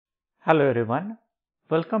Hello everyone,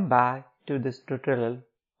 welcome back to this tutorial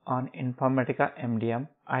on Informatica MDM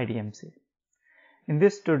IDMC. In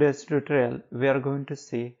this today's tutorial, we are going to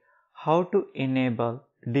see how to enable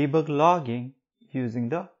debug logging using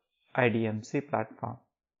the IDMC platform.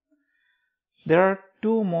 There are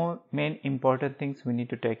two more main important things we need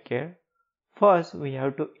to take care. First, we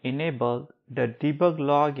have to enable the debug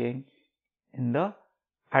logging in the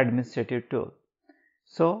administrative tool.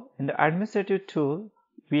 So in the administrative tool,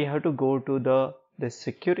 we have to go to the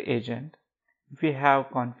secure agent. If we have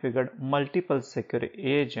configured multiple secure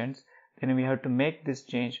agents, then we have to make this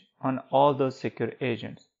change on all those secure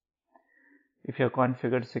agents. If you have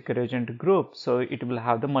configured secure agent group, so it will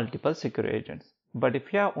have the multiple secure agents. But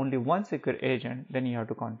if you have only one secure agent, then you have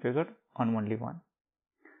to configure on only one.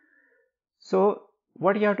 So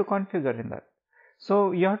what you have to configure in that?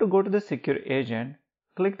 So you have to go to the secure agent,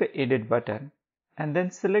 click the edit button, and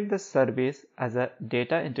then select the service as a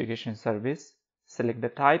data integration service, select the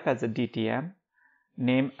type as a DTM,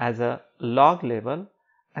 name as a log label,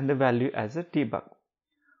 and the value as a debug.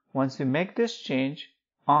 Once you make this change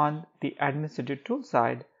on the administrative tool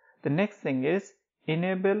side, the next thing is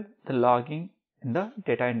enable the logging in the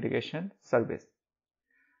data integration service.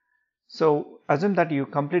 So assume that you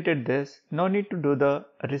completed this, no need to do the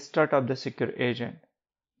restart of the secure agent.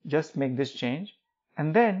 Just make this change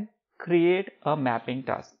and then create a mapping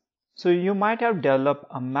task. So you might have developed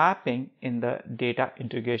a mapping in the data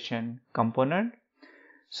integration component.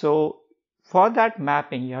 So for that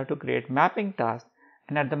mapping, you have to create mapping task,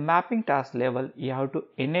 and at the mapping task level, you have to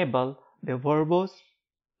enable the verbose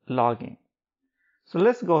logging. So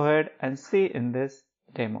let's go ahead and see in this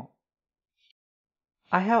demo.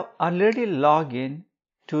 I have already logged in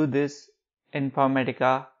to this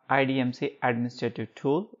Informatica IDMC administrative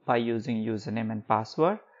tool by using username and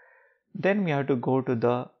password. Then we have to go to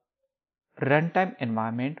the runtime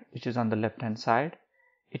environment, which is on the left hand side.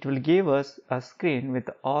 It will give us a screen with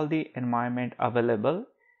all the environment available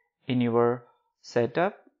in your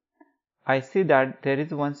setup. I see that there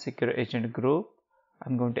is one secure agent group.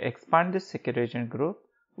 I'm going to expand this secure agent group,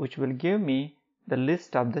 which will give me the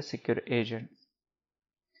list of the secure agents.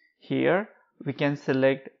 Here we can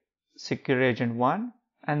select secure agent 1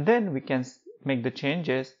 and then we can make the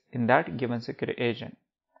changes in that given secure agent.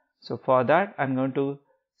 So for that, I'm going to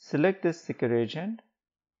select this secure agent.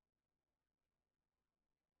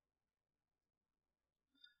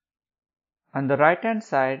 On the right hand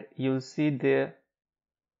side, you'll see the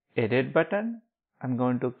edit button. I'm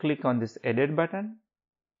going to click on this edit button.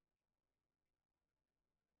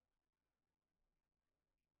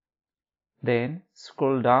 Then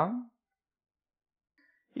scroll down.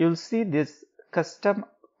 You'll see this custom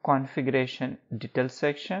configuration details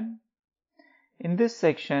section. In this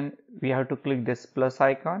section, we have to click this plus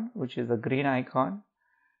icon, which is a green icon,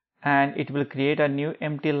 and it will create a new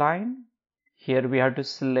empty line. Here we have to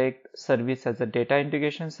select service as a data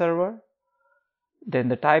integration server, then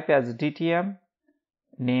the type as DTM,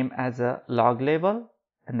 name as a log label,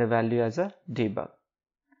 and the value as a debug.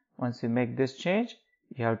 Once you make this change,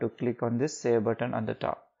 you have to click on this save button on the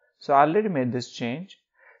top. So I already made this change.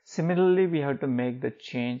 Similarly, we have to make the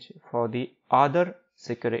change for the other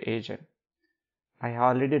secure agent. I have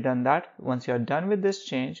already done that. Once you are done with this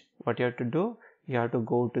change, what you have to do, you have to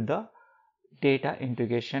go to the data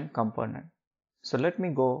integration component. So let me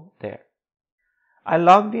go there. I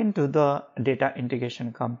logged into the data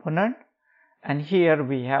integration component, and here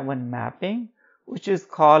we have one mapping which is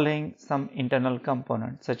calling some internal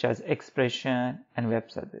components such as expression and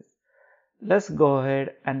web service. Let's go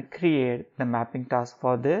ahead and create the mapping task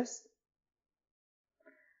for this.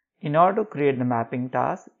 In order to create the mapping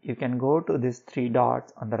task, you can go to these three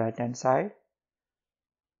dots on the right hand side.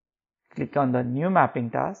 Click on the new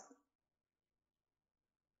mapping task.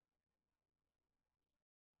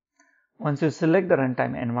 Once you select the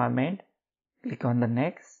runtime environment, click on the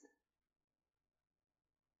next.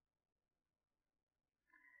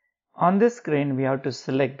 On this screen, we have to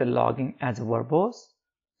select the logging as verbose.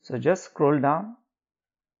 So just scroll down.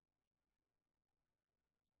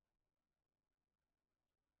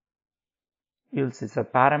 You'll see some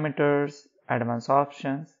parameters, advanced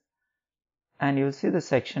options, and you'll see the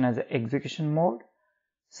section as execution mode.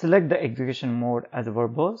 Select the execution mode as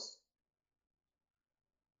verbose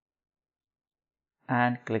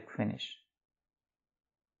and click finish.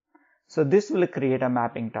 So this will create a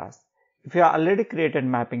mapping task. If you have already created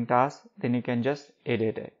mapping task, then you can just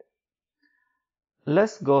edit it.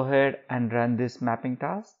 Let's go ahead and run this mapping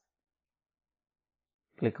task.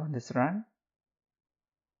 Click on this run.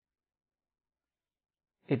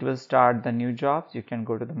 It will start the new jobs. You can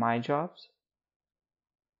go to the My Jobs.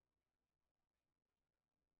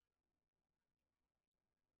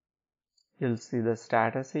 You'll see the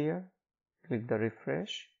status here. Click the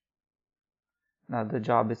refresh. Now the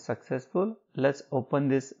job is successful. Let's open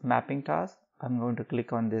this mapping task. I'm going to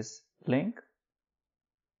click on this link.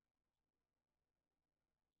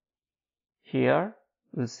 Here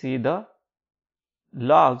we'll see the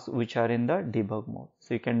logs which are in the debug mode.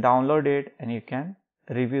 So you can download it and you can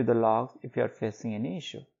review the logs if you are facing any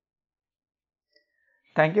issue.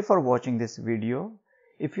 Thank you for watching this video.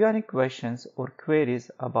 If you have any questions or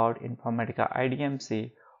queries about Informatica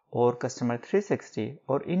IDMC or Customer 360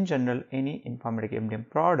 or in general any Informatica MDM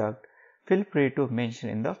product, feel free to mention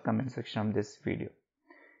in the comment section of this video.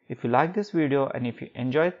 If you like this video and if you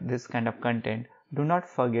enjoy this kind of content, do not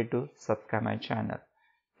forget to subscribe my channel.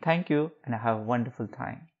 Thank you and have a wonderful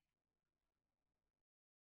time.